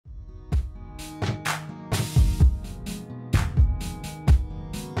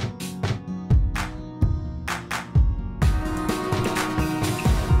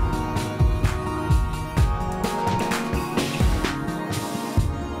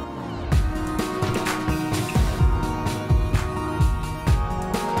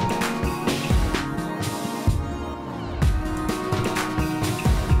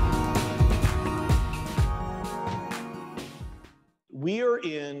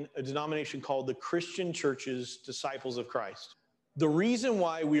in a denomination called the Christian Churches Disciples of Christ. The reason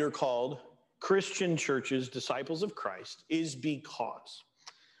why we are called Christian Churches Disciples of Christ is because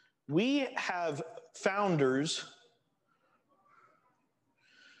we have founders.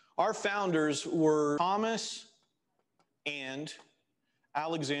 Our founders were Thomas and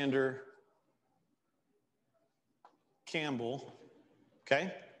Alexander Campbell,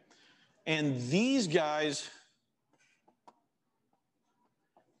 okay? And these guys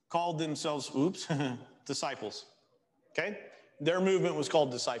called themselves, disciples, okay? Their movement was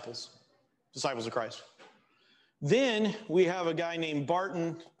called Disciples of Christ. Then we have a guy named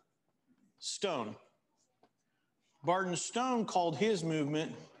Barton Stone. Barton Stone called his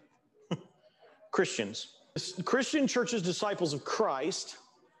movement Christians. Christian Churches Disciples of Christ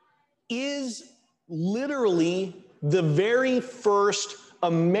is literally the very first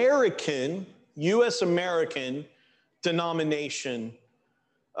American, U.S. American denomination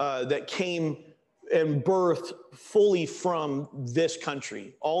that came and birthed fully from this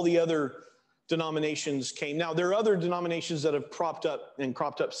country. All the other denominations came. Now, there are other denominations that have cropped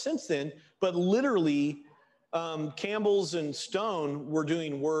up since then, but literally Campbell's and Stone were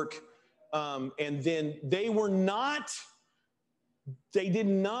doing work, and then they did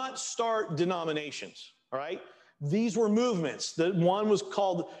not start denominations, all right? These were movements. The one was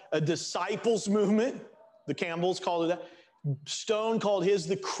called a disciples movement. The Campbells called it that. Stone called his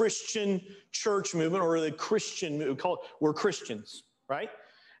the Christian church movement, or the Christian movement. We're Christians, right?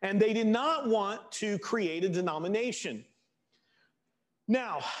 And they did not want to create a denomination.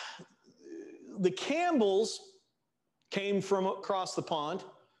 Now, the Campbells came from across the pond.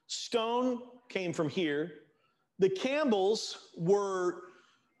 Stone came from here. The Campbells were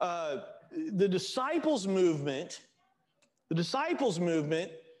the disciples movement. The disciples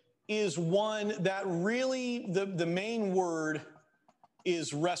movement is one that really, the main word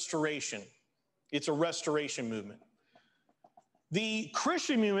is restoration. It's a restoration movement. The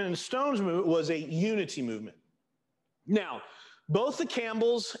Christian movement and Stone's movement was a unity movement. Now, both the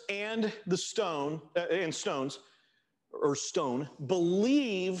Campbells and the Stone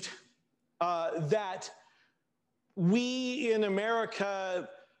believed that we in America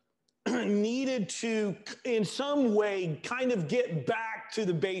needed to, in some way, kind of get back to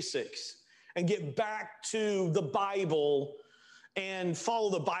the basics and get back to the Bible and follow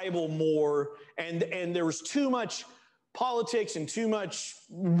the Bible more. And there was too much politics and too much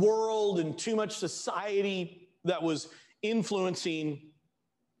world and too much society that was influencing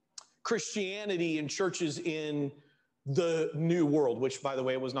Christianity and churches in the New World, which, by the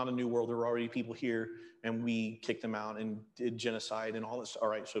way, it was not a new world. There were already people here, and we kicked them out and did genocide and all this. All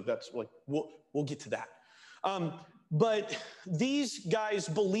right, so that's like, we'll get to that. But these guys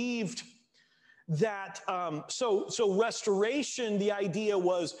believed that, so restoration, the idea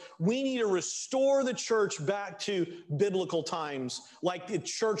was we need to restore the church back to biblical times, like the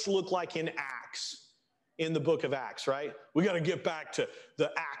church looked like in Acts, in the book of Acts, right? We got to get back to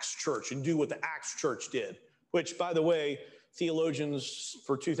the Acts church and do what the Acts church did, which, by the way, theologians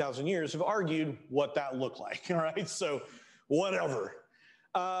for 2,000 years have argued what that looked like, all right? So whatever.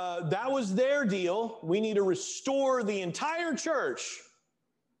 That was their deal. We need to restore the entire church,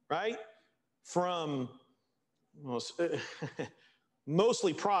 right? From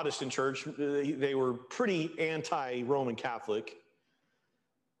mostly Protestant church. They were pretty anti-Roman Catholic.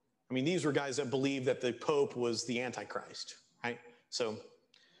 I mean, these were guys that believed that the Pope was the Antichrist, right? So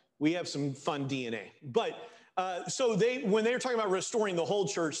we have some fun DNA. But so when they were talking about restoring the whole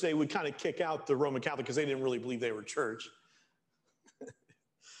church, they would kind of kick out the Roman Catholic because they didn't really believe they were church.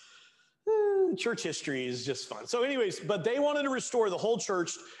 Church history is just fun. So anyways, but they wanted to restore the whole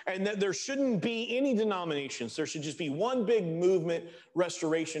church, and that there shouldn't be any denominations. There should just be one big movement,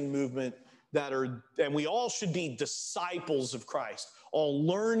 restoration movement, and we all should be disciples of Christ, all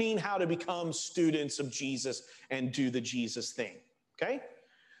learning how to become students of Jesus and do the Jesus thing, okay?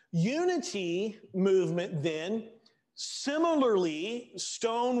 Unity movement then, similarly,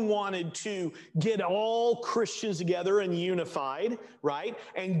 Stone wanted to get all Christians together and unified, right?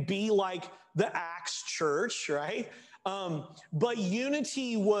 And be like the Acts church, right? But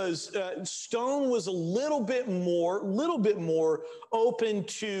unity was, Stone was a little bit more open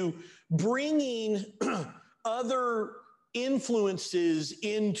to bringing other influences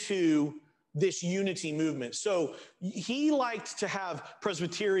into this unity movement. So he liked to have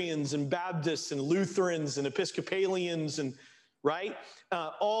Presbyterians and Baptists and Lutherans and Episcopalians and, right,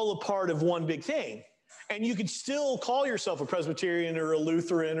 all a part of one big thing. And you could still call yourself a Presbyterian or a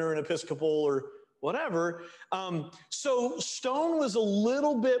Lutheran or an Episcopal or whatever. So Stone was a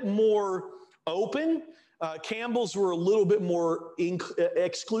little bit more open Campbell's were a little bit more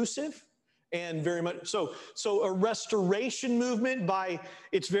exclusive. And very much so a restoration movement by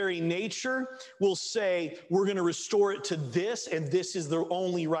its very nature will say, we're going to restore it to this, and this is the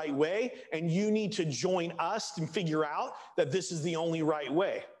only right way, and you need to join us and figure out that this is the only right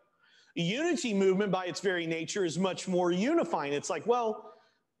way. A unity movement by its very nature is much more unifying. It's like, well,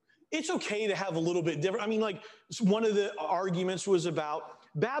 it's okay to have a little bit different. I mean, like, one of the arguments was about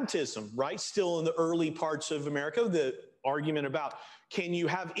baptism, right? Still in the early parts of America, the argument about, can you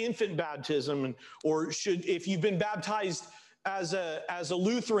have infant baptism, or should, if you've been baptized as a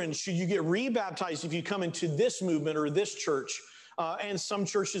Lutheran, should you get rebaptized if you come into this movement or this church? And some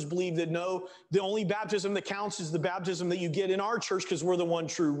churches believe that no, the only baptism that counts is the baptism that you get in our church because we're the one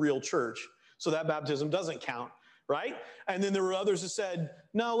true real church. So that baptism doesn't count, right? And then there were others that said,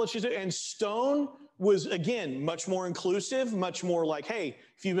 no, let's just do it. And Stone was, again, much more inclusive, much more like, hey,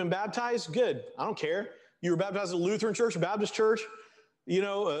 if you've been baptized, good. I don't care. You were baptized at a Lutheran church, a Baptist church, you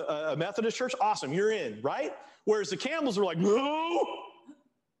know, a Methodist church, awesome, you're in, right? Whereas the Campbells were like, no,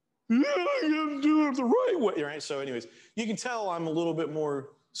 you have to do it the right way, right? So anyways, you can tell I'm a little bit more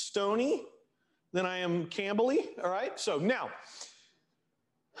Stony than I am Campbell-y, all right? So now,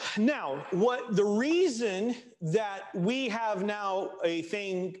 what the reason that we have now a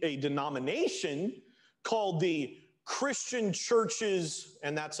denomination called the Christian churches,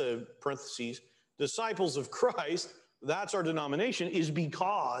 and that's a parentheses, Disciples of Christ, that's our denomination, is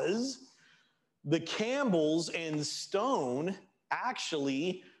because the Campbells and Stone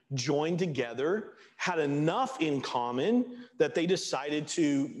actually joined together, had enough in common that they decided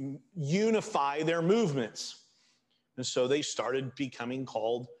to unify their movements. And so they started becoming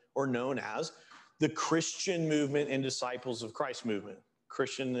called or known as the Christian movement and Disciples of Christ movement.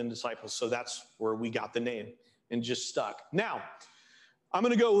 Christian and Disciples. So that's where we got the name and just stuck. Now, I'm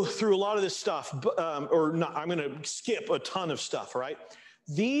going to go through a lot of this stuff, or not, I'm going to skip a ton of stuff, all right?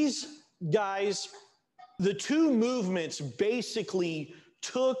 These guys, the two movements basically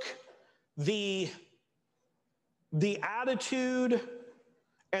took the attitude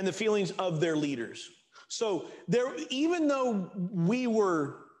and the feelings of their leaders. So even though we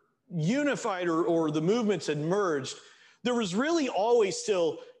were unified or the movements had merged, there was really always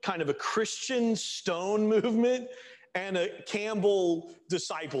still kind of a Christian Stone movement and a Campbell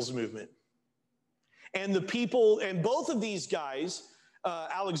disciples movement. And the people, and both of these guys,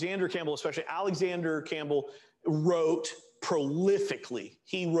 Alexander Campbell especially, Alexander Campbell wrote prolifically.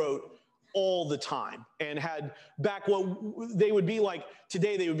 He wrote all the time and had back what they would be like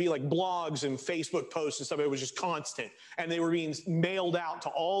today, they would be like blogs and Facebook posts and stuff. It was just constant. And they were being mailed out to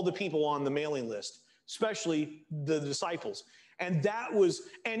all the people on the mailing list, especially the disciples. And that was,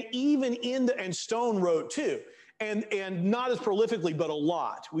 and even and Stone wrote too. And not as prolifically, but a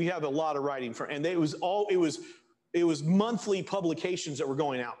lot. We have a lot of writing and it was monthly publications that were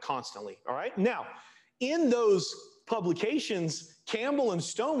going out constantly. All right. Now, in those publications, Campbell and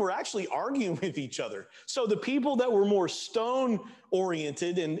Stone were actually arguing with each other. So the people that were more Stone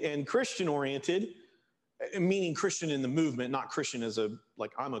oriented and Christian oriented, meaning Christian in the movement, not Christian as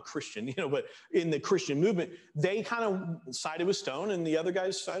like I'm a Christian, you know, but in the Christian movement, they kind of sided with Stone, and the other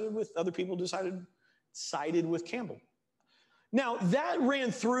guys other people sided with Campbell. Now, that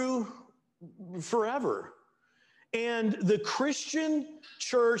ran through forever. And the Christian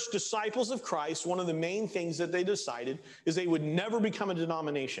church, Disciples of Christ, one of the main things that they decided is they would never become a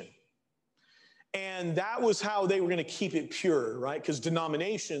denomination. And that was how they were going to keep it pure, right? Because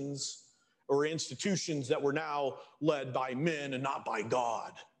denominations or institutions that were now led by men and not by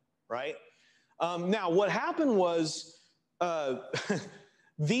God, right? Now, what happened was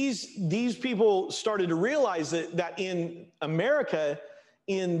these people started to realize that in America,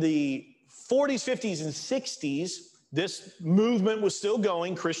 in the 40s, 50s, and 60s, this movement was still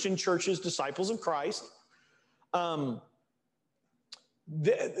going, Christian churches, Disciples of Christ.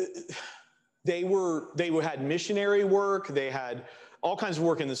 They had missionary work, they had all kinds of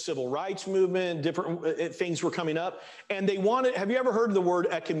work in the civil rights movement, different things were coming up. And they wanted, have you ever heard the word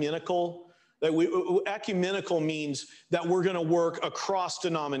ecumenical? Ecumenical means that we're going to work across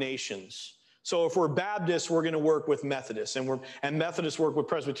denominations. So if we're Baptists, we're going to work with Methodists, and Methodists work with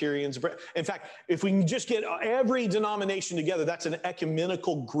Presbyterians. In fact, if we can just get every denomination together, that's an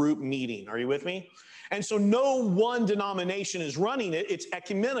ecumenical group meeting. Are you with me? And so no one denomination is running it. It's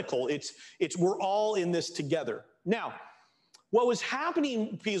ecumenical. It's we're all in this together. Now, what was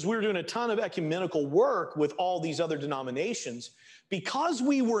happening, because we were doing a ton of ecumenical work with all these other denominations, because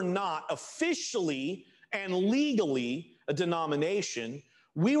we were not officially and legally a denomination,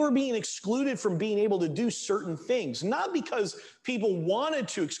 We were being excluded from being able to do certain things, not because people wanted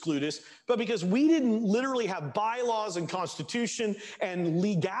to exclude us, but because we didn't literally have bylaws and constitution and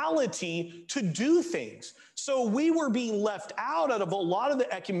legality to do things. So we were being left out of a lot of the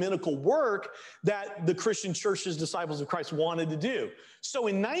ecumenical work that the Christian churches, disciples of Christ, wanted to do. So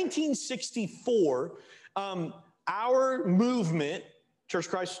in 1964, our movement, Church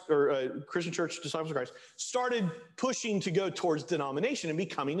of Christ, or Christian Church, Disciples of Christ, started pushing to go towards denomination and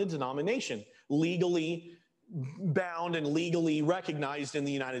becoming a denomination, legally bound and legally recognized in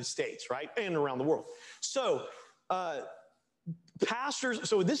the United States, right? And around the world. So pastors,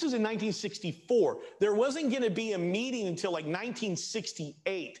 so this is in 1964. There wasn't going to be a meeting until like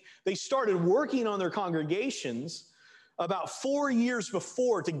 1968. They started working on their congregations about 4 years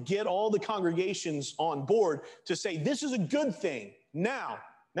before to get all the congregations on board to say, this is a good thing. Now,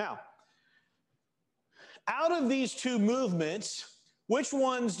 out of these two movements, which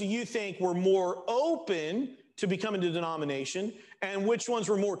ones do you think were more open to becoming a denomination, and which ones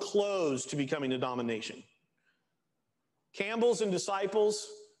were more closed to becoming a denomination? Campbell's and Disciples,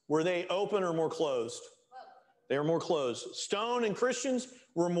 were they open or more closed? They were more closed. Stone and Christians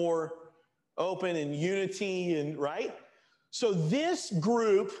were more open and unity, and right? So this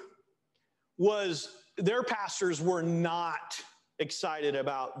group their pastors were not excited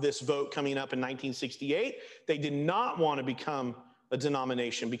about this vote coming up in 1968. They did not want to become a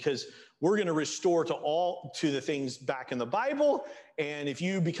denomination because we're going to restore to the things back in the Bible. And if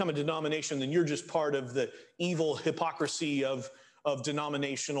you become a denomination, then you're just part of the evil hypocrisy of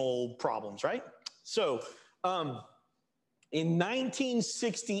denominational problems, right? So in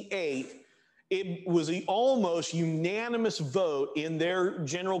 1968, it was the almost unanimous vote in their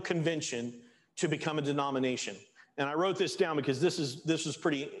general convention to become a denomination. And I wrote this down because this is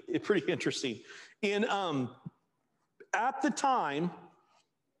pretty interesting. At the time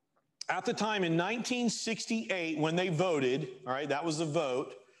in 1968, when they voted, all right, that was the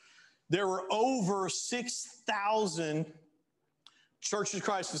vote, there were over 6,000 Church of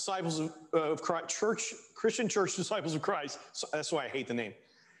Christ, Disciples of Christ, Christian Church Disciples of Christ. So that's why I hate the name.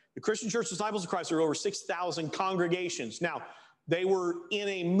 The Christian Church Disciples of Christ, there were over 6,000 congregations. Now, they were in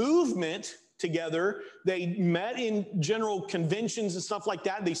a movement together. They met in general conventions and stuff like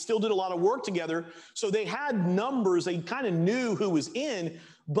that. They still did a lot of work together. So they had numbers. They kind of knew who was in,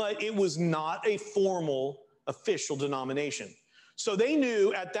 but it was not a formal, official denomination. So they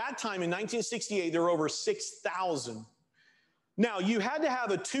knew at that time in 1968, there were over 6,000. Now, you had to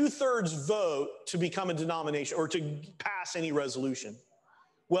have a 2/3 vote to become a denomination or to pass any resolution.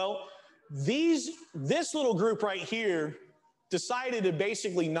 Well, this little group right here decided to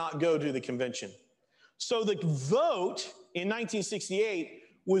basically not go to the convention. So the vote in 1968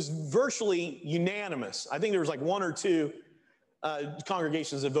 was virtually unanimous. I think there was like one or two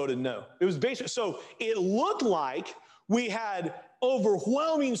congregations that voted no. It was basically, so it looked like we had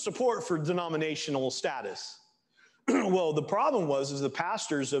overwhelming support for denominational status. Well, the problem was the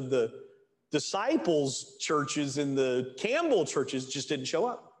pastors of the disciples churches and the Campbell churches just didn't show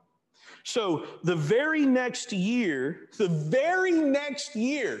up. So the very next year,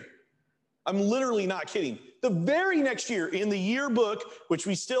 I'm literally not kidding. The very next year in the yearbook, which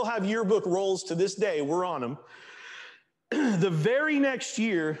we still have yearbook rolls to this day, we're on them. The very next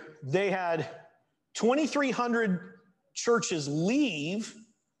year, they had 2,300 churches leave,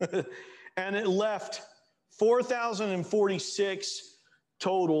 and it left 4,046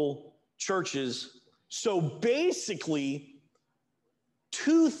 total churches. So basically,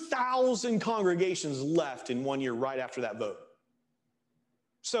 2,000 congregations left in 1 year right after that vote.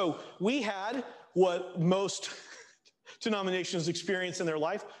 So we had what most denominations experience in their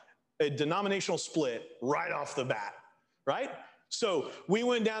life, a denominational split right off the bat, right? So we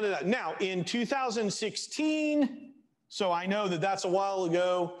went down to that. Now, in 2016, so I know that that's a while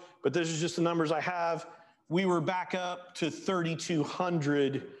ago, but this is just the numbers I have, we were back up to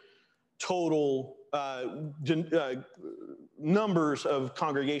 3,200 total numbers of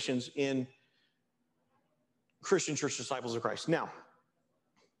congregations in Christian Church Disciples of Christ. Now,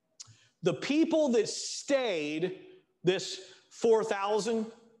 the people that stayed, this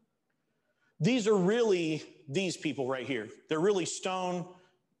 4,000, these are really these people right here. They're really Stone,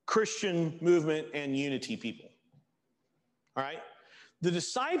 Christian movement, and unity people. All right? The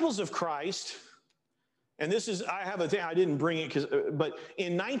disciples of Christ, and this is, I have a thing, I didn't bring it, but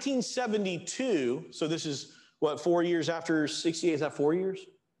in 1972, so this is, what, 4 years after 68? Is that 4 years?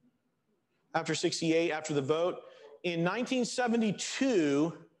 After 68, after the vote. In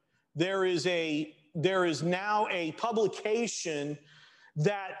 1972, there is now a publication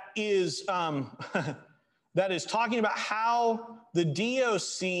that is that is talking about how the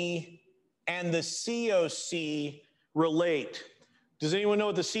DOC and the COC relate. Does anyone know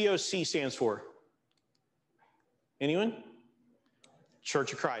what the COC stands for? Anyone?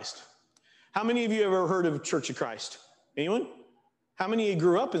 Church of Christ. How many of you have ever heard of Church of Christ? Anyone? How many of you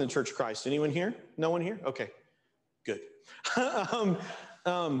grew up in the Church of Christ? Anyone here? No one here? Okay, good.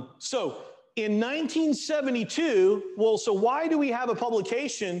 So in 1972, so why do we have a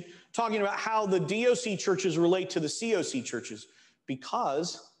publication talking about how the DOC churches relate to the COC churches?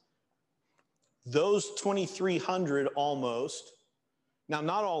 Because those 2,300 almost, now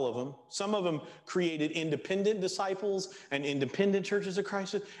not all of them, some of them created independent disciples and independent churches of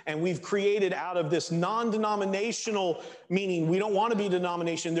Christ, and we've created out of this non-denominational, meaning we don't want to be a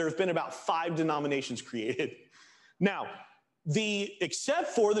denomination, there have been about 5 denominations created. Now, except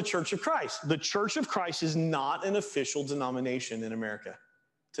for the Church of Christ. The Church of Christ is not an official denomination in America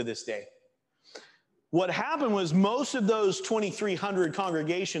to this day. What happened was most of those 2,300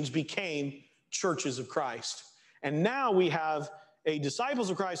 congregations became churches of Christ. And now we have a Disciples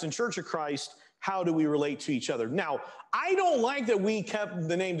of Christ and Church of Christ. How do we relate to each other? Now, I don't like that we kept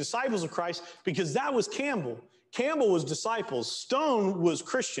the name Disciples of Christ because that was Campbell. Campbell was disciples. Stone was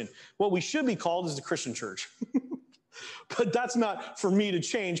Christian. What we should be called is the Christian church. But that's not for me to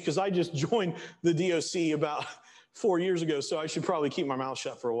change because I just joined the DOC about 4 years ago, so I should probably keep my mouth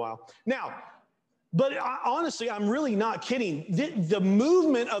shut for a while. Now, but honestly, I'm really not kidding. The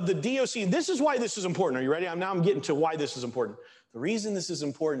movement of the DOC, this is why this is important. Are you ready? Now I'm getting to why this is important. The reason this is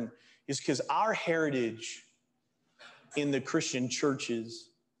important is because our heritage in the Christian churches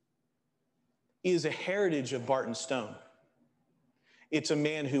is a heritage of Barton Stone. It's a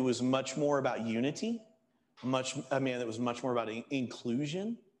man who was much more about unity, a man that was much more about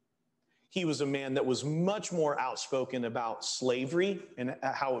inclusion. He was a man that was much more outspoken about slavery and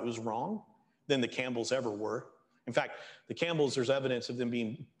how it was wrong than the Campbells ever were. In fact, the Campbells, there's evidence of them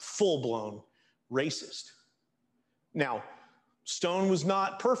being full-blown racist. Now, Stone was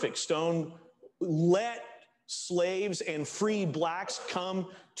not perfect. Stone let slaves and free blacks come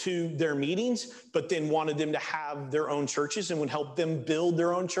to their meetings, but then wanted them to have their own churches and would help them build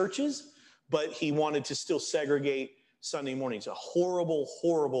their own churches. But he wanted to still segregate Sunday mornings. A horrible,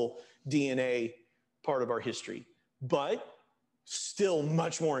 horrible DNA part of our history, but still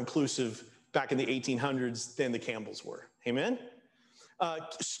much more inclusive back in the 1800s than the Campbells were. Amen?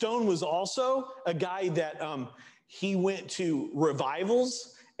 Stone was also a guy that he went to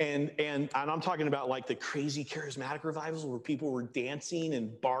revivals, and I'm talking about like the crazy charismatic revivals where people were dancing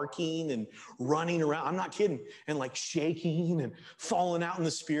and barking and running around. I'm not kidding. And like shaking and falling out in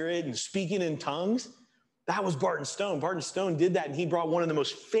the spirit and speaking in tongues. That was Barton Stone. Barton Stone did that, and he brought one of the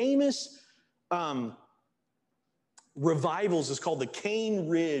most famous revivals. It's called the Cane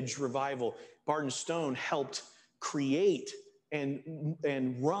Ridge Revival. Barton Stone helped create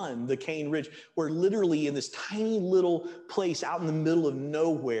and run the Cane Ridge, where literally in this tiny little place out in the middle of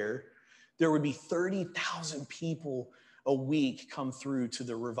nowhere, there would be 30,000 people a week come through to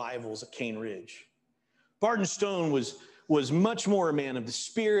the revivals at Cane Ridge. Barton Stone was much more a man of the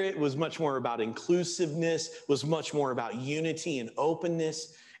Spirit, was much more about inclusiveness, was much more about unity and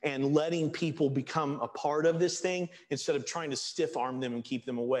openness and letting people become a part of this thing instead of trying to stiff arm them and keep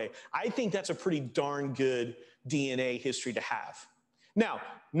them away. I think that's a pretty darn good DNA history to have. Now,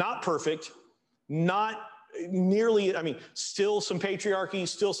 not perfect, not nearly, still some patriarchy,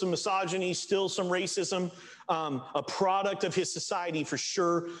 still some misogyny, still some racism, a product of his society for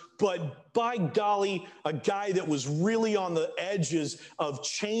sure, but by golly, a guy that was really on the edges of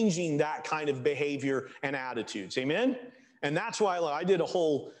changing that kind of behavior and attitudes, amen? And that's why I did a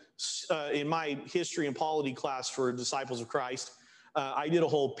whole, in my history and polity class for Disciples of Christ, I did a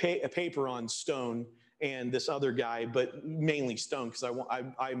whole paper on Stone and this other guy, but mainly Stone, because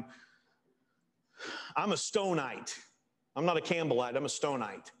I'm a Stoneite. I'm not a Campbellite, I'm a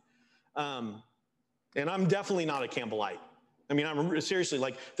Stoneite. And I'm definitely not a Campbellite. I'm seriously,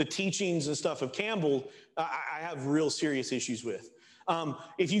 like the teachings and stuff of Campbell, I have real serious issues with.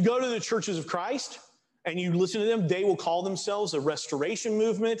 If you go to the churches of Christ and you listen to them, they will call themselves a restoration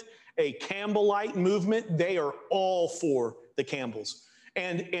movement, a Campbellite movement. They are all for the Campbells.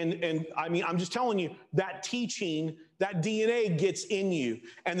 And I'm just telling you, that teaching, that DNA gets in you.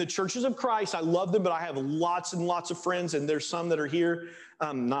 And the churches of Christ, I love them, but I have lots and lots of friends, and there's some that are here,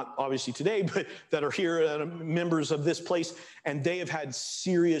 not obviously today, but that are here, members of this place, and they have had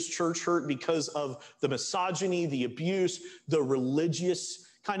serious church hurt because of the misogyny, the abuse, the religious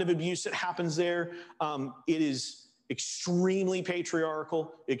kind of abuse that happens there. It is extremely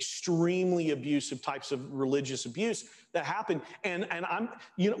patriarchal, extremely abusive types of religious abuse that happened. And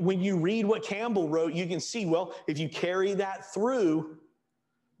when you read what Campbell wrote, you can see, well, if you carry that through,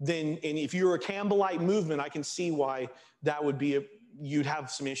 then, and if you're a Campbellite movement, I can see why that would be you'd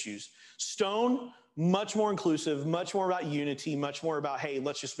have some issues. Stone, much more inclusive, much more about unity, much more about, hey,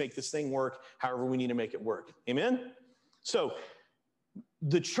 let's just make this thing work however we need to make it work. Amen? So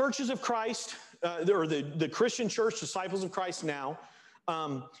the churches of Christ, or the Christian church, Disciples of Christ now,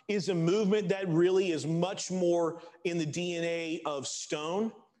 is a movement that really is much more in the DNA of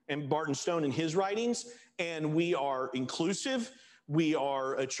Stone and Barton Stone and his writings. And we are inclusive. We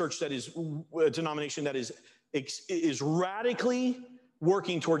are a church that is a denomination that is radically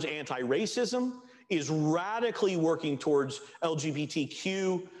working towards anti-racism, is radically working towards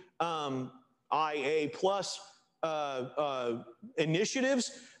LGBTQ IA plus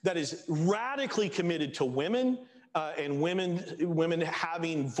initiatives, that is radically committed to women and women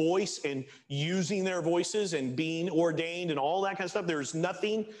having voice and using their voices and being ordained and all that kind of stuff. There's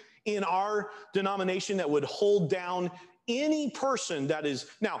nothing in our denomination that would hold down any person that is,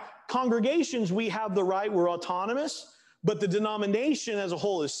 now, congregations, we have the right, we're autonomous, but the denomination as a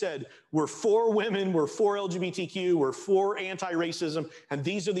whole has said, we're for women, we're for LGBTQ, we're for anti-racism, and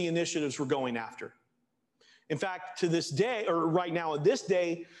these are the initiatives we're going after. In fact, to this day, or right now at this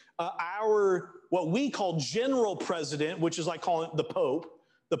day, what we call general president, which is like calling it the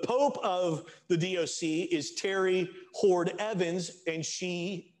Pope of the DOC is Terry Hord Evans, and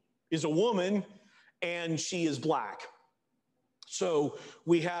she is a woman and she is Black. So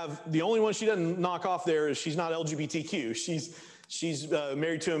we have, the only one she doesn't knock off there is she's not LGBTQ. She's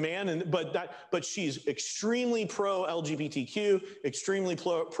married to a man, but she's extremely pro LGBTQ, extremely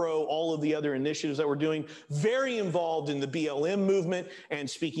pro all of the other initiatives that we're doing. Very involved in the BLM movement and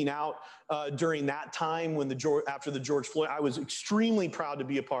speaking out during that time when after the George Floyd. I was extremely proud to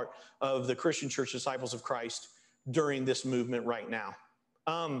be a part of the Christian Church Disciples of Christ during this movement right now.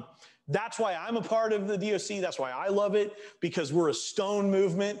 That's why I'm a part of the DOC. That's why I love it, because we're a Stone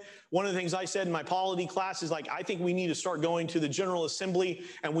movement. One of the things I said in my polity class is, like, I think we need to start going to the General Assembly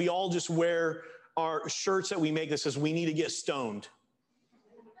and we all just wear our shirts that we make that says we need to get stoned.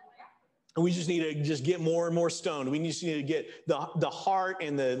 And we just need to just get more and more stoned. We just need to get the heart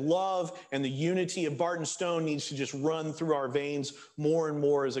and the love and the unity of Barton Stone needs to just run through our veins more and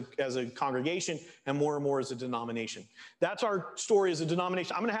more as a congregation and more as a denomination. That's our story as a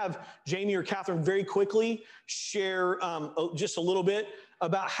denomination. I'm going to have Jamie or Catherine very quickly share just a little bit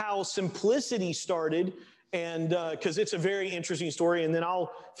about how Simplicity started, and because it's a very interesting story. And then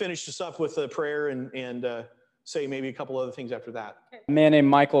I'll finish this up with a prayer and say maybe a couple other things after that. A man named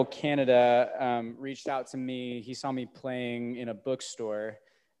Michael Canada reached out to me. He saw me playing in a bookstore.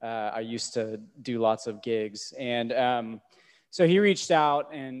 I used to do lots of gigs. And so he reached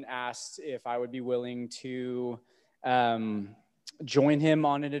out and asked if I would be willing to join him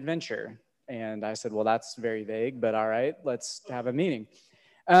on an adventure. And I said, well, that's very vague, but all right, let's have a meeting.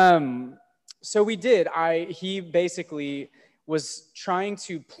 So we did. He basically was trying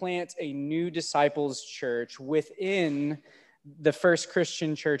to plant a new disciples church within the First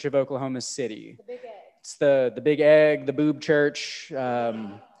Christian Church of Oklahoma City. The Big Egg. It's the Big Egg, the Boob Church.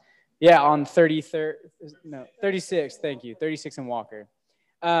 On 36, thank you, 36 and Walker.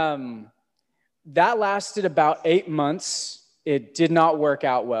 That lasted about 8 months. It did not work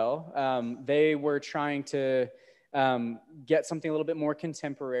out well. They were trying to get something a little bit more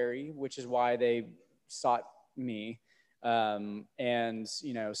contemporary, which is why they sought me. So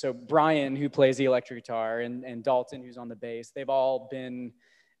Brian, who plays the electric guitar, and Dalton, who's on the bass, they've all been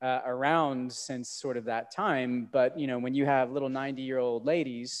around since sort of that time. But, when you have little 90-year-old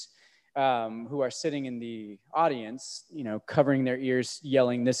ladies who are sitting in the audience, covering their ears,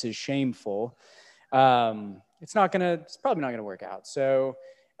 yelling, "This is shameful," it's probably not gonna work out. So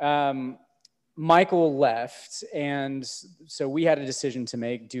Michael left, and so we had a decision to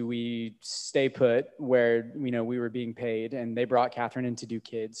make. Do we stay put where we were being paid and they brought Catherine in to do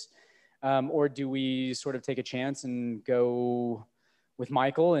kids, or do we sort of take a chance and go with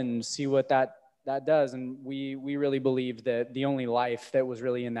Michael and see what that does? And we really believed that the only life that was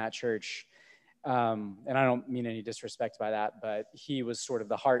really in that church, and I don't mean any disrespect by that, but he was sort of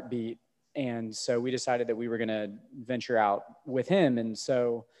the heartbeat. And so we decided that we were going to venture out with him. And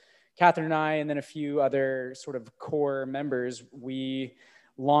so Catherine and I, and then a few other sort of core members, we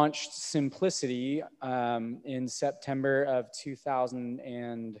launched Simplicity in September of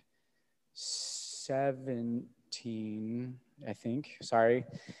 2017, I think. Sorry.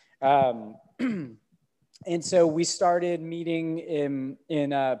 And so we started meeting in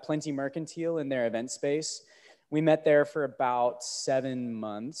Plenty Mercantile in their event space. We met there for about 7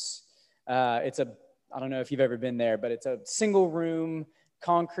 months. It's I don't know if you've ever been there, but it's a single room,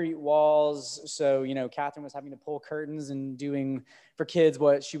 concrete walls. So, Catherine was having to pull curtains and doing for kids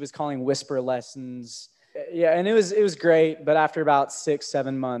what she was calling whisper lessons. Yeah, and it was great. But after about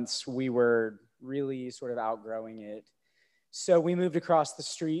 6-7 months, we were really sort of outgrowing it. So we moved across the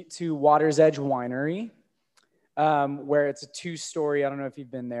street to Water's Edge Winery, where it's a 2-story. I don't know if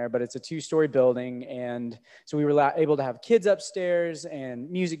you've been there, but it's a 2-story building. And so we were able to have kids upstairs and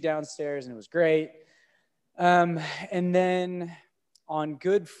music downstairs, and it was great. And then on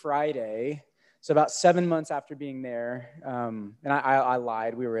Good Friday, so about 7 months after being there, and I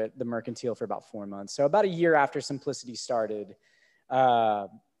lied, we were at the Mercantile for about 4 months. So about a year after Simplicity started,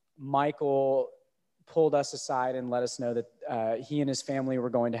 Michael pulled us aside and let us know that he and his family were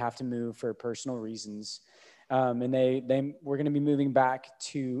going to have to move for personal reasons. And they were going to be moving back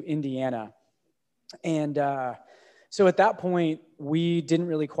to Indiana. And so at that point, we didn't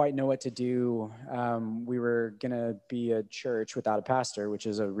really quite know what to do. We were going to be a church without a pastor, which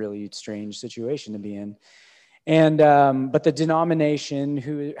is a really strange situation to be in. And but the denomination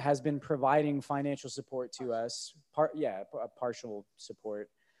who has been providing financial support to us, partial support,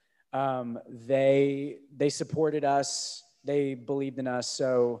 they supported us. They believed in us.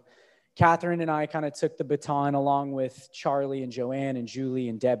 So Catherine and I kind of took the baton along with Charlie and Joanne and Julie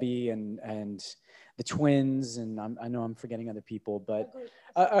and Debbie and the twins, and I know I'm forgetting other people, but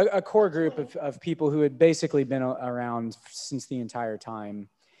a core group of people who had basically been around since the entire time.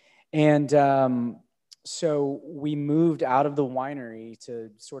 And so we moved out of the winery to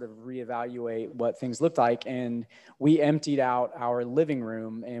sort of reevaluate what things looked like, and we emptied out our living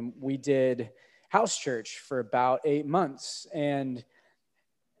room, and we did house church for about 8 months. And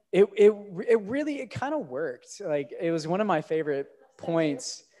it kind of worked. Like, it was one of my favorite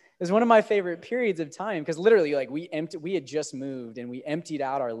points. It was one of my favorite periods of time, because literally, like, we had just moved and we emptied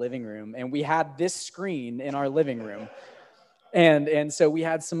out our living room, and we had this screen in our living room. And so we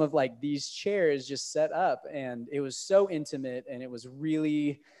had some of like these chairs just set up, and it was so intimate, and it was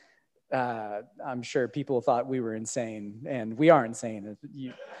really, I'm sure people thought we were insane, and we are insane.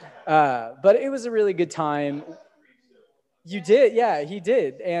 But it was a really good time. You did, yeah, he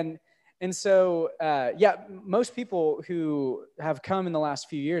did. And so, most people who have come in the last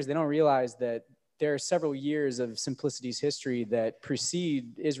few years, they don't realize that there are several years of Simplicity's history that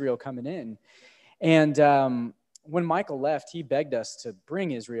precede Israel coming in. And when Michael left, he begged us to bring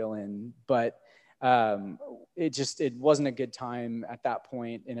Israel in, but it wasn't a good time at that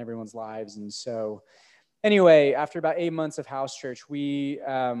point in everyone's lives. And so anyway, after about 8 months of house church, we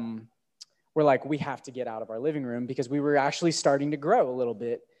were like, we have to get out of our living room, because we were actually starting to grow a little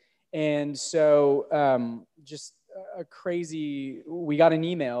bit. And so we got an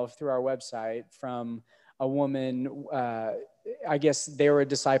email through our website from a woman. I guess they were a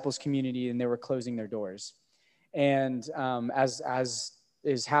disciples community, and they were closing their doors. And as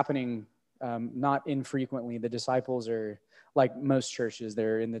is happening not infrequently, the disciples are, like most churches,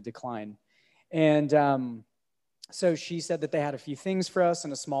 they're in the decline. And so she said that they had a few things for us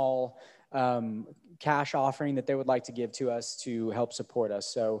and a small cash offering that they would like to give to us to help support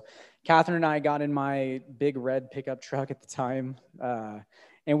us. So Catherine and I got in my big red pickup truck at the time,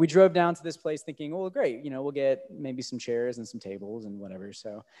 and we drove down to this place thinking, well, great, we'll get maybe some chairs and some tables and whatever.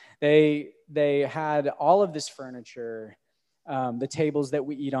 So they had all of this furniture, the tables that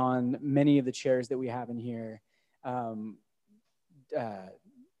we eat on, many of the chairs that we have in here,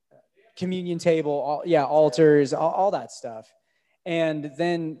 communion table, altars, all that stuff. And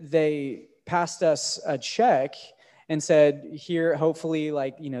then they passed us a check and said, here, hopefully,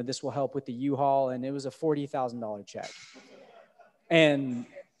 this will help with the U-Haul. And it was a $40,000 check. And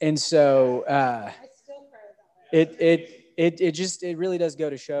so it really does go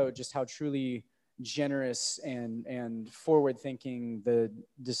to show just how truly generous and forward-thinking the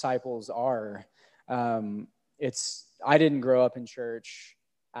disciples are. I didn't grow up in church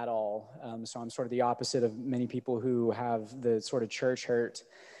at all, so I'm sort of the opposite of many people who have the sort of church hurt.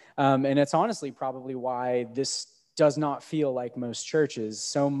 And it's honestly probably why this does not feel like most churches.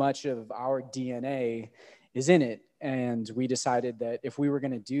 So much of our DNA is in it. And we decided that if we were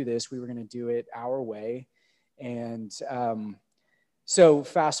going to do this, we were going to do it our way. And so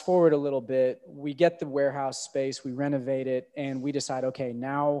fast forward a little bit, we get the warehouse space, we renovate it, and we decide, okay,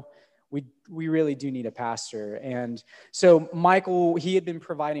 now we really do need a pastor. And so Michael, he had been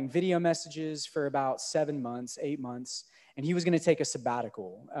providing video messages for about 7 months, 8 months, and he was going to take a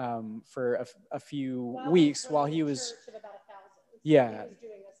sabbatical for a few weeks while he was. Yeah.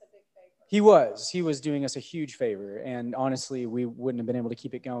 He was doing us a huge favor, and honestly, we wouldn't have been able to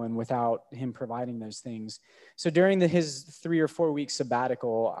keep it going without him providing those things. So during his 3 or 4 week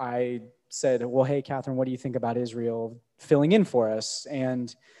sabbatical, I said, well, hey, Catherine, what do you think about Israel filling in for us?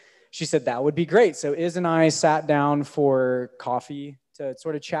 And she said, that would be great. So Iz and I sat down for coffee to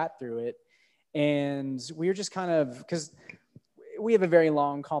sort of chat through it. And we were just kind of, because we have a very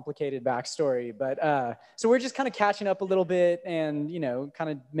long, complicated backstory, but so we're just kind of catching up a little bit and, kind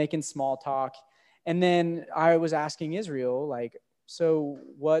of making small talk. And then I was asking Israel, like, so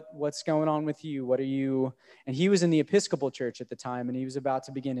what's going on with you? What are you, and he was in the Episcopal Church at the time, and he was about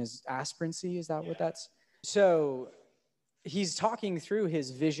to begin his aspirancy. Is that what that's? So he's talking through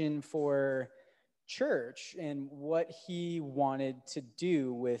his vision for church and what he wanted to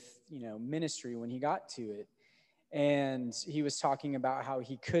do with, ministry when he got to it. And he was talking about how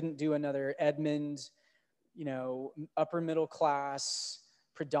he couldn't do another Edmond, upper middle class,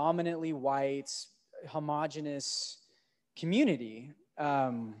 predominantly white, homogenous community.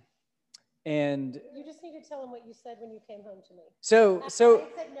 And you just need to tell him what you said when you came home to me. So I said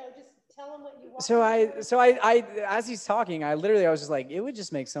no, just tell him what you want. So I as he's talking, I was just like, it would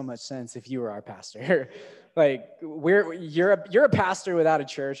just make so much sense if you were our pastor. Like you're a pastor without a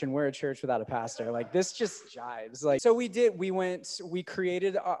church, and we're a church without a pastor. Like this just jives. Like so we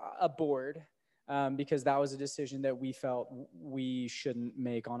created a board. Because that was a decision that we felt we shouldn't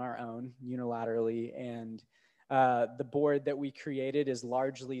make on our own unilaterally. And the board that we created is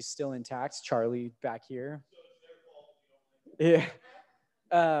largely still intact. Charlie back here. Yeah.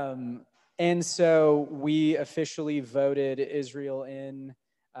 And so we officially voted Israel in,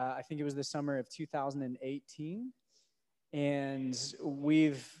 I think it was the summer of 2018. And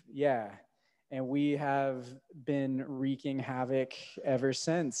we have been wreaking havoc ever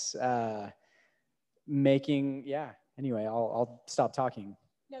since. Anyway, I'll stop talking.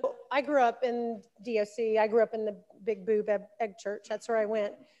 No, I grew up in DOC. I grew up in the Big Boob Egg Church. That's where I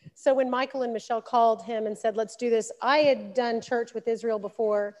went. So when Michael and Michelle called him and said, let's do this, I had done church with Israel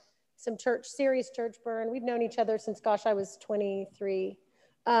before, some serious church burn. We've known each other since, I was 23.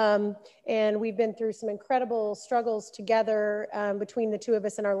 And we've been through some incredible struggles together between the two of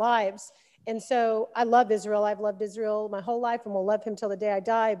us in our lives. And so I love Israel. I've loved Israel my whole life and will love him till the day I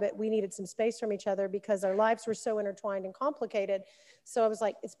die, but we needed some space from each other because our lives were so intertwined and complicated. So I was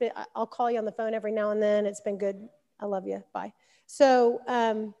like, I'll call you on the phone every now and then. It's been good. I love you. Bye. So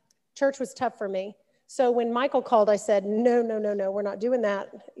church was tough for me. So when Michael called, I said, no, we're not doing that.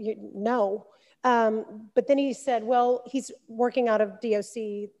 No. But then he said, well, he's working out of DOC,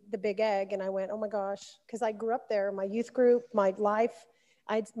 the Big Egg. And I went, oh my gosh, because I grew up there, my youth group, my life.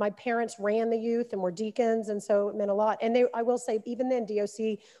 My parents ran the youth and were deacons, and so it meant a lot. And I will say, even then,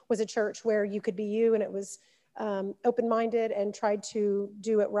 DOC was a church where you could be you, and it was open-minded and tried to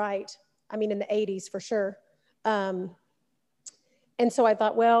do it right. I mean, in the 80s, for sure. And so I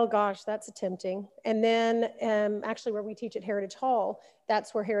thought, well, gosh, that's tempting. And then actually where we teach at Heritage Hall,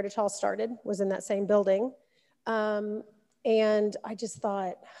 that's where Heritage Hall started, was in that same building. And I just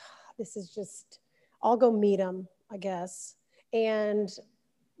thought, this is just, I'll go meet them, I guess. And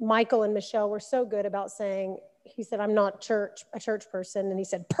Michael and Michelle were so good about saying, he said, I'm not a church person. And he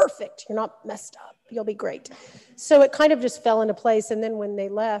said, perfect. You're not messed up. You'll be great. So it kind of just fell into place. And then when they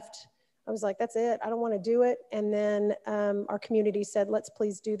left, I was like, that's it. I don't want to do it. And then our community said, let's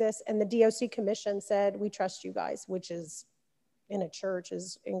please do this. And the DOC commission said, we trust you guys, which is in a church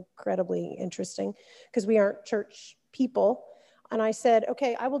is incredibly interesting because we aren't church people. And I said,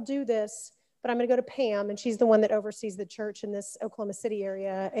 okay, I will do this. But I'm going to go to Pam, and she's the one that oversees the church in this Oklahoma City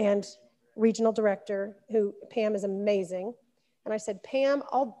area, and regional director, Pam is amazing. And I said, Pam,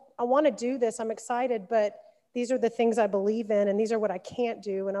 I want to do this. I'm excited, but these are the things I believe in, and these are what I can't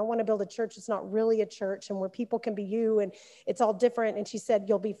do. And I want to build a church that's not really a church and where people can be you, and it's all different. And she said,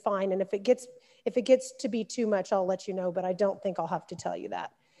 you'll be fine. And if it gets to be too much, I'll let you know, but I don't think I'll have to tell you that.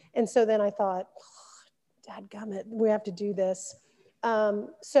 And so then I thought, dadgummit, we have to do this.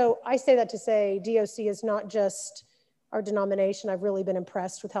 So I say that to say DOC is not just our denomination. I've really been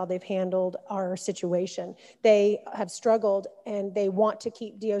impressed with how they've handled our situation. They have struggled and they want to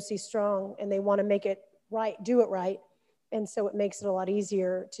keep DOC strong and they want to make it right, do it right. And so it makes it a lot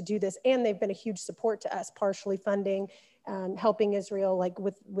easier to do this. And they've been a huge support to us, partially funding, helping Israel like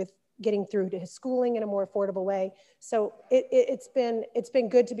with getting through to his schooling in a more affordable way. So it's been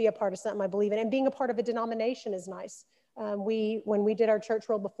good to be a part of something I believe in. And being a part of a denomination is nice. When we did our church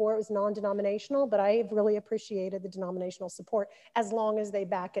roll before, it was non-denominational, but I've really appreciated the denominational support as long as they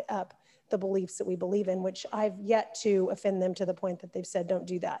back it up the beliefs that we believe in, which I've yet to offend them to the point that they've said, don't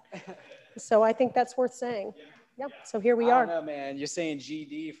do that. So I think that's worth saying. Yeah, so here we are. I don't know, man. You're saying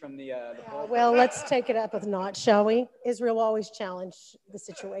GD from the well, let's take it up a notch, shall we? Israel will always challenge the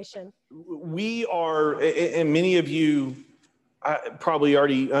situation. We are, and many of you probably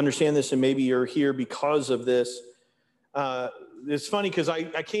already understand this, and maybe you're here because of this. It's funny because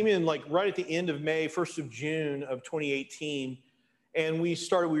I came in like right at the end of May, 1st of June of 2018, and we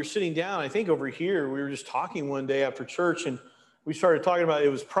were sitting down, I think over here, we were just talking one day after church, and we started talking about, it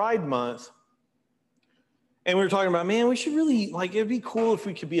was Pride Month. And we were talking about, man, we should really, like, it'd be cool if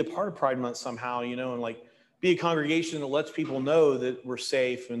we could be a part of Pride Month somehow, you know, and like be a congregation that lets people know that we're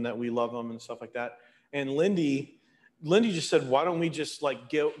safe and that we love them and stuff like that. And Lindy just said, why don't we just like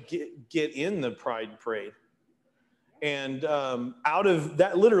get in the Pride Parade? And out of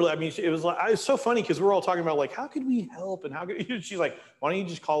that, literally, I mean, it was so funny because we're all talking about like, how could we help? And she's like, why don't you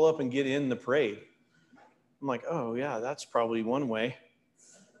just call up and get in the parade? I'm like, oh yeah, that's probably one way.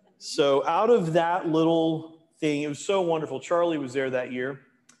 So out of that little thing, it was so wonderful. Charlie was there that year.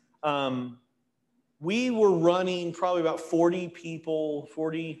 We were running probably about 40 people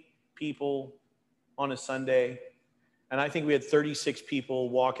on a Sunday. And I think we had 36 people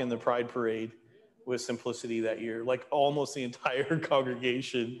walk in the Pride Parade with Simplicity that year. Like almost the entire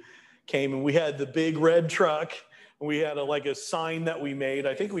congregation came, and we had the big red truck, and we had a sign that we made.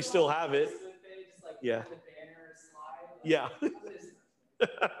 I think we still have it. Yeah. Yeah.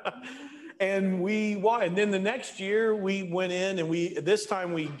 And then the next year we went in, and this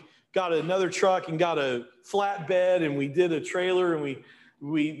time we got another truck and got a flatbed, and we did a trailer, and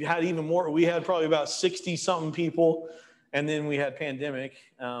we had even more. We had probably about 60 something people, and then we had pandemic.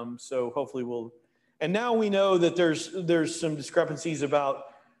 So hopefully and now we know that there's some discrepancies about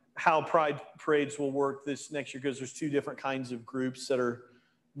how Pride Parades will work this next year, because there's two different kinds of groups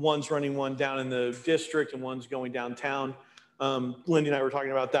one's running one down in the district and one's going downtown. Lindy and I were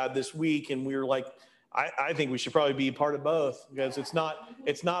talking about that this week, and we were like, I think we should probably be part of both, because it's not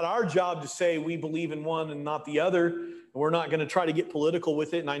our job to say we believe in one and not the other. And we're not going to try to get political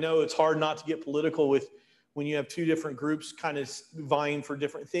with it. And I know it's hard not to get political when you have two different groups kind of vying for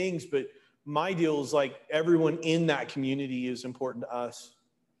different things. But my deal is like everyone in that community is important to us.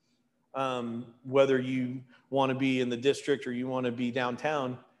 Whether you want to be in the district or you want to be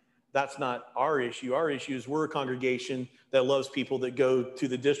downtown, that's not our issue. Our issue is we're a congregation that loves people that go to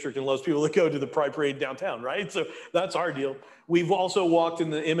the district and loves people that go to the Pride Parade downtown, right? So that's our deal. We've also walked in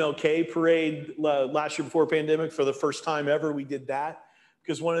the MLK parade last year before pandemic for the first time ever. We did that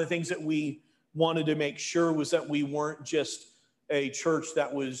because one of the things that we wanted to make sure was that we weren't just a church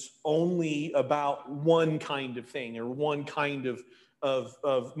that was only about one kind of thing or one kind of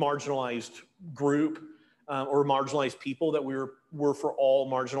marginalized group or marginalized people, that we're for all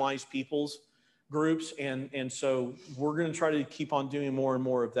marginalized peoples groups. And so we're going to try to keep on doing more and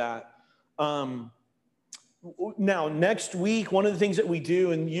more of that. Now, next week, one of the things that we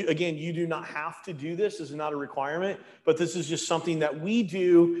do, and you do not have to do this, this is not a requirement, but this is just something that we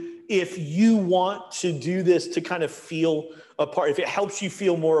do if you want to do this to kind of feel a part. If it helps you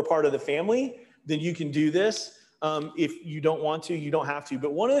feel more a part of the family, then you can do this. If you don't want to, you don't have to.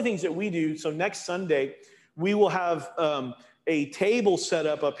 But one of the things that we do, so next Sunday, we will have a table set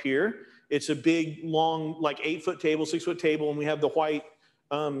up here. It's a big, long, like 8-foot table, 6-foot table, and we have the white,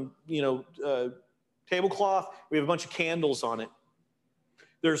 tablecloth. We have a bunch of candles on it.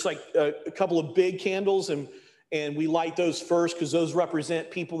 There's like a couple of big candles, and we light those first because those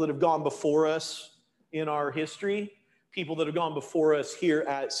represent people that have gone before us in our history, people that have gone before us here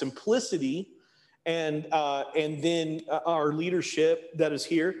at Simplicity, and then our leadership that is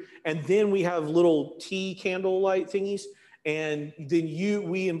here. And then we have little tea candle light thingies. And then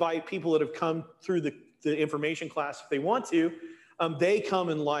we invite people that have come through the information class, if they want to, they come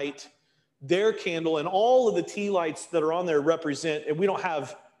and light their candle, and all of the tea lights that are on there represent, and we don't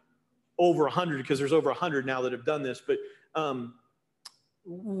have over 100 because there's over 100 now that have done this, but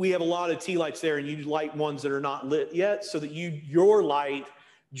we have a lot of tea lights there, and you light ones that are not lit yet so that your light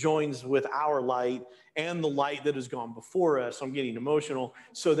joins with our light and the light that has gone before us. I'm getting emotional,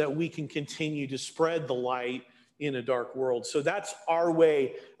 so that we can continue to spread the light in a dark world. So that's our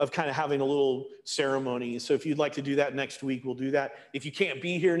way of kind of having a little ceremony. So if you'd like to do that next week, we'll do that. If you can't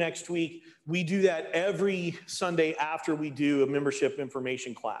be here next week, we do that every Sunday after we do a membership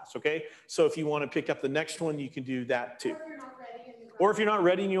information class, okay? So if you want to pick up the next one, you can do that too. Or if you're not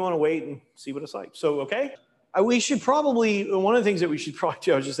ready and you want to wait and see what it's like. So, okay? We should probably, one of the things that we should probably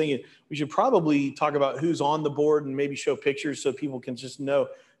do, I was just thinking, we should probably talk about who's on the board and maybe show pictures so people can just know.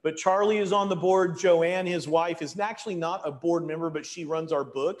 But Charlie is on the board. Joanne, his wife, is actually not a board member, but she runs our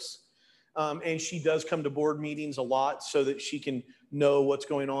books. And she does come to board meetings a lot so that she can know what's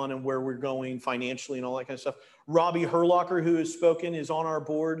going on and where we're going financially and all that kind of stuff. Robbie Herlocker, who has spoken, is on our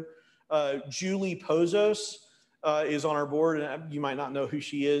board. Julie Pozos is on our board. And you might not know who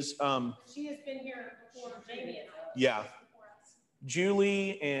she is. She has been here before Jamie and I. Yeah.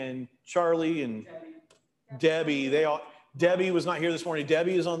 Julie and Charlie and Debbie, Debbie was not here this morning.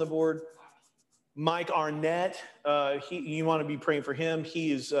 Debbie is on the board. Mike Arnett, you want to be praying for him.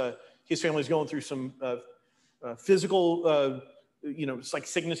 His family's going through some physical, it's like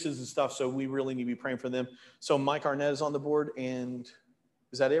sicknesses and stuff. So we really need to be praying for them. So Mike Arnett is on the board. And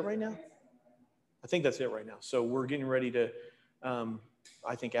is that it right now? I think that's it right now. So we're getting ready to,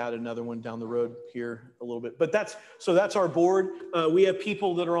 I think, add another one down the road here a little bit. But that's our board. We have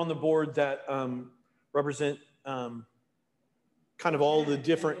people that are on the board that represent kind of all the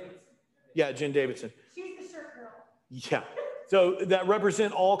different, Jen Davidson. She's the shirt girl. Yeah. So that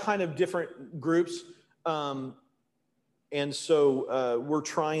represent all kind of different groups. And so we're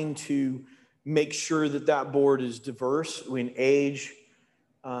trying to make sure that board is diverse in age,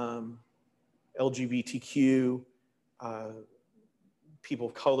 LGBTQ, people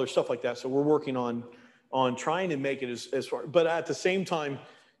of color, stuff like that. So we're working on trying to make it as far, but at the same time,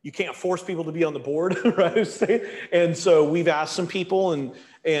 you can't force people to be on the board, right? And so we've asked some people and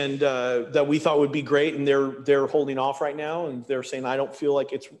that we thought would be great, and they're holding off right now, and they're saying, I don't feel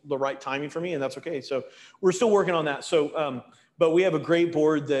like it's the right timing for me, and that's okay. So we're still working on that. So, but we have a great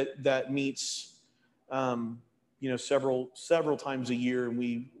board that meets, several times a year,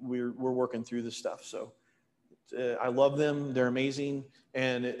 and we're working through this stuff. So I love them. They're amazing,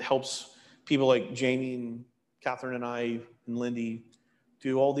 and it helps people like Jamie and Catherine and I and Lindy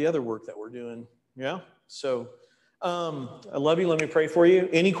do all the other work that we're doing. Yeah. So I love you. Let me pray for you.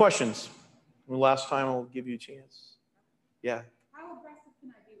 Any questions? The last time I'll give you a chance. Yeah. How aggressive can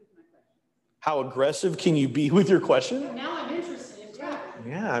I be with my question? How aggressive can you be with your question? Now I'm interested.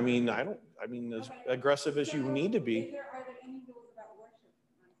 Yeah. Yeah. As aggressive as you need to be. Are there any rules about worship?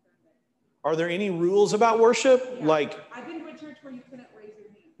 Are there any rules about worship? Yeah. Like, I've been to a church where you couldn't raise your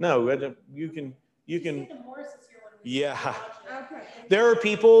hand. No, you can. Yeah. Okay. There are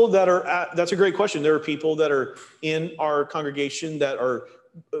people that are, that's a great question. There are people that are in our congregation that are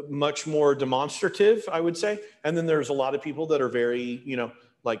much more demonstrative, I would say. And then there's a lot of people that are very,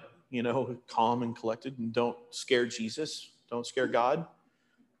 calm and collected and don't scare Jesus, don't scare God,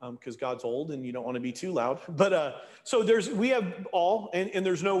 because God's old and you don't want to be too loud. But so we have all, and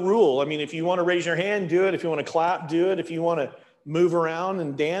there's no rule. I mean, if you want to raise your hand, do it. If you want to clap, do it. If you want to move around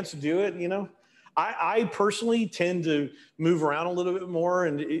and dance, do it, I personally tend to move around a little bit more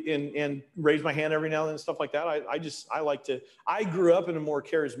and raise my hand every now and then and stuff like that. I grew up in a more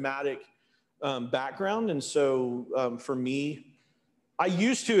charismatic background. And so for me, I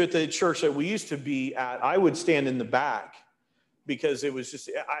used to, at the church that we used to be at, I would stand in the back because it was just,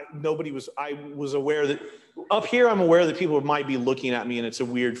 I was aware that up here, I'm aware that people might be looking at me and it's a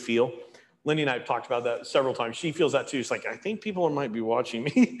weird feel. Lindy and I have talked about that several times. She feels that too. It's like, I think people might be watching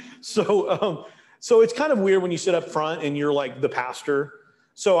me. So it's kind of weird when you sit up front and you're like the pastor.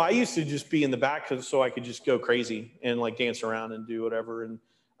 So I used to just be in the back so I could just go crazy and like dance around and do whatever. And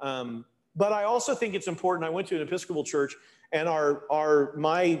but I also think it's important. I went to an Episcopal church, and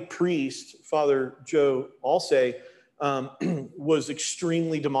my priest, Father Joe Alsay, was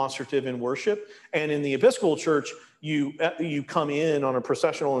extremely demonstrative in worship. And in the Episcopal church, you come in on a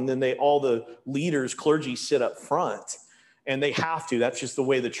processional, and then all the leaders, clergy, sit up front, and they have to. That's just the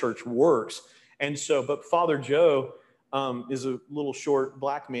way the church works. And so, but Father Joe is a little short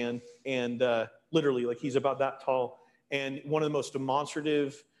black man, and literally, like, he's about that tall, and one of the most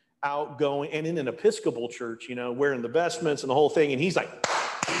demonstrative, outgoing, and in an Episcopal church, wearing the vestments and the whole thing, and he's like,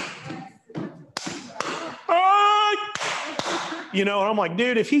 and I'm like,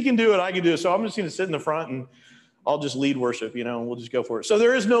 dude, if he can do it, I can do it. So I'm just going to sit in the front and I'll just lead worship, and we'll just go for it. So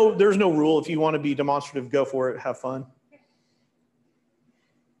there's no rule. If you want to be demonstrative, go for it. Have fun.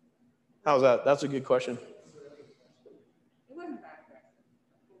 How's that? That's a good question. It wasn't that aggressive.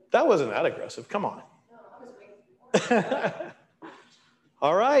 That wasn't that aggressive. Come on.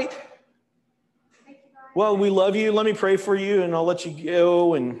 All right. Well, we love you. Let me pray for you, and I'll let you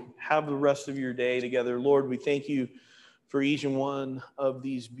go and have the rest of your day together. Lord, we thank you for each and one of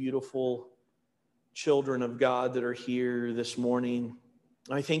these beautiful children of God that are here this morning.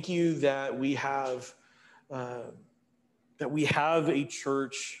 I thank you that we have a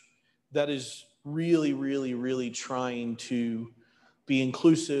church that is really, really, really trying to be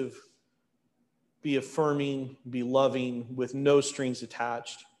inclusive, be affirming, be loving, with no strings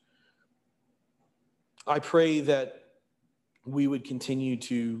attached. I pray that we would continue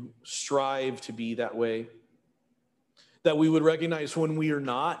to strive to be that way, that we would recognize when we are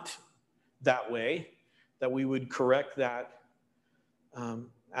not that way, that we would correct that,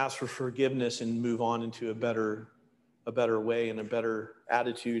 ask for forgiveness, and move on into a better way and a better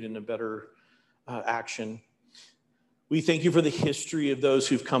attitude and a better action. We thank you for the history of those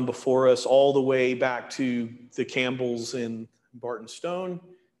who've come before us, all the way back to the Campbells and Barton Stone.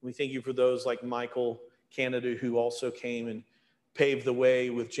 We thank you for those like Michael Canada, who also came and paved the way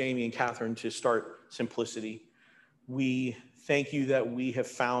with Jamie and Catherine to start Simplicity. We thank you that we have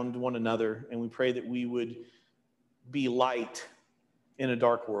found one another, and we pray that we would be light in a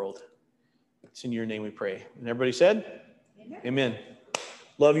dark world. It's in your name we pray. And everybody said? Amen. Amen.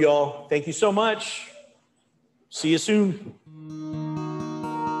 Love you all. Thank you so much. See you soon.